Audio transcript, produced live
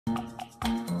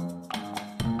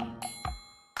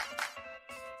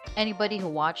Anybody who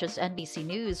watches NBC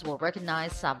News will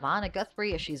recognize Savannah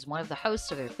Guthrie as she's one of the hosts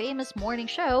of her famous morning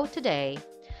show, Today.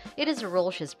 It is a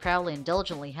role she has proudly and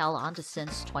diligently held onto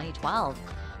since 2012.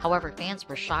 However, fans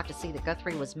were shocked to see that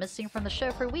Guthrie was missing from the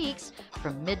show for weeks,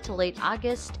 from mid to late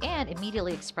August, and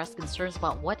immediately expressed concerns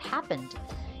about what happened.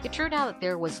 It turned out that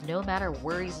there was no matter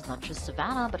worries not just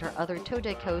Savannah, but her other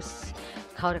Today hosts,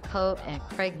 Kodako and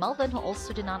Craig Melvin, who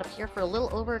also did not appear for a little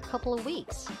over a couple of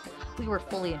weeks. We were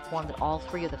fully informed that all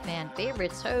three of the fan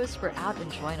favorites hosts were out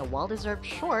enjoying a well-deserved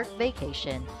short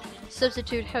vacation.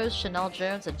 Substitute hosts Chanel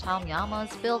Jones and Tom Yamas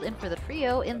filled in for the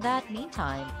trio in that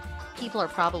meantime. People are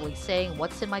probably saying,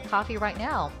 "What's in my coffee right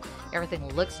now?" Everything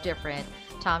looks different.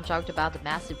 Tom joked about the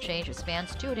massive change as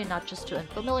fans tuned in not just to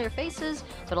unfamiliar faces,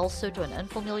 but also to an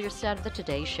unfamiliar set of the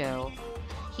Today Show.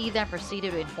 He then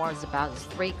proceeded to inform us about his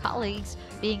three colleagues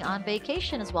being on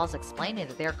vacation, as well as explaining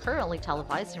that they are currently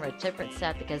televising a different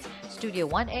set because Studio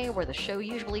 1A, where the show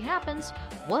usually happens,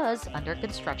 was under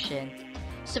construction.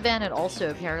 Savannah had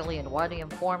also apparently wanted to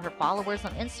inform her followers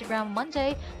on Instagram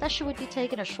Monday that she would be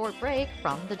taking a short break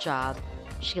from the job.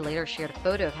 She later shared a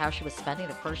photo of how she was spending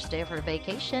the first day of her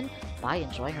vacation by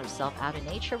enjoying herself out in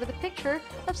nature with a picture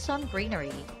of some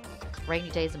greenery.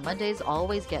 "Rainy days and Mondays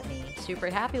always get me.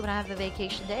 Super happy when I have a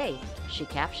vacation day," she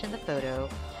captioned the photo.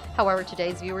 However,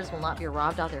 today's viewers will not be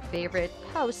robbed of their favorite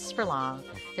hosts for long.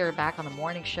 They were back on the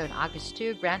morning show in August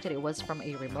 2, granted it was from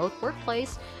a remote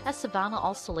workplace, as Savannah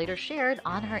also later shared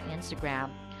on her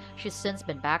Instagram. She's since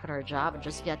been back on her job and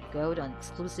just yet to go to an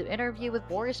exclusive interview with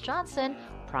Boris Johnson,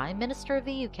 Prime Minister of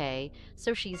the UK,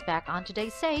 so she's back on Today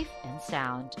safe and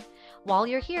sound. While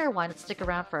you're here, why not stick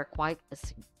around for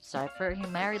a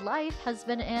married life,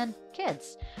 husband, and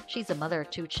kids? She's a mother of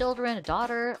two children, a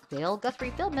daughter, Dale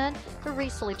Guthrie Feldman, who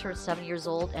recently turned 7 years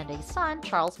old, and a son,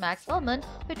 Charles Max Feldman,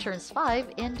 who turns 5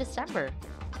 in December.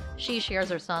 She shares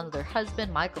her son with her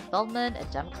husband, Michael Feldman, a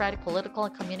Democratic political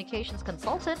and communications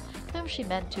consultant whom she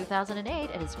met in 2008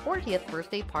 at his 40th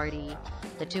birthday party.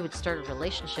 The two had started a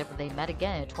relationship when they met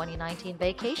again in a 2019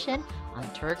 vacation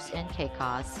on Turks and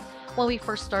Caicos. "When we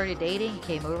first started dating, he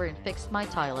came over and fixed my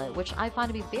toilet, which I find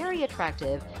to be very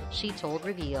attractive," she told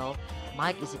Reveal.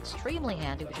 "Mike is extremely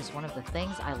handy, which is one of the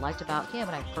things I liked about him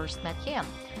when I first met him.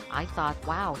 I thought,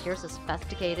 wow, here's a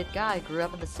sophisticated guy who grew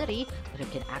up in the city, but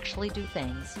who can actually do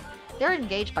things." They were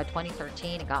engaged by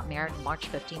 2013 and got married on March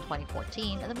 15,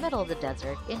 2014, in the middle of the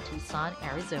desert in Tucson,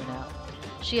 Arizona.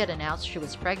 She had announced she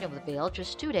was pregnant with Vale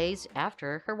just 2 days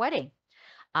after her wedding.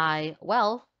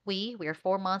 We are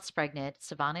 4 months pregnant,"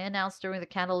 Savannah announced during the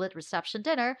candlelit reception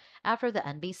dinner after the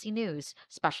NBC News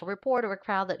special report of a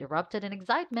crowd that erupted in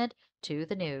excitement to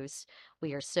the news.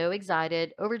 "We are so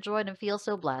excited, overjoyed, and feel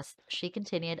so blessed," she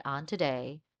continued on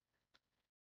Today.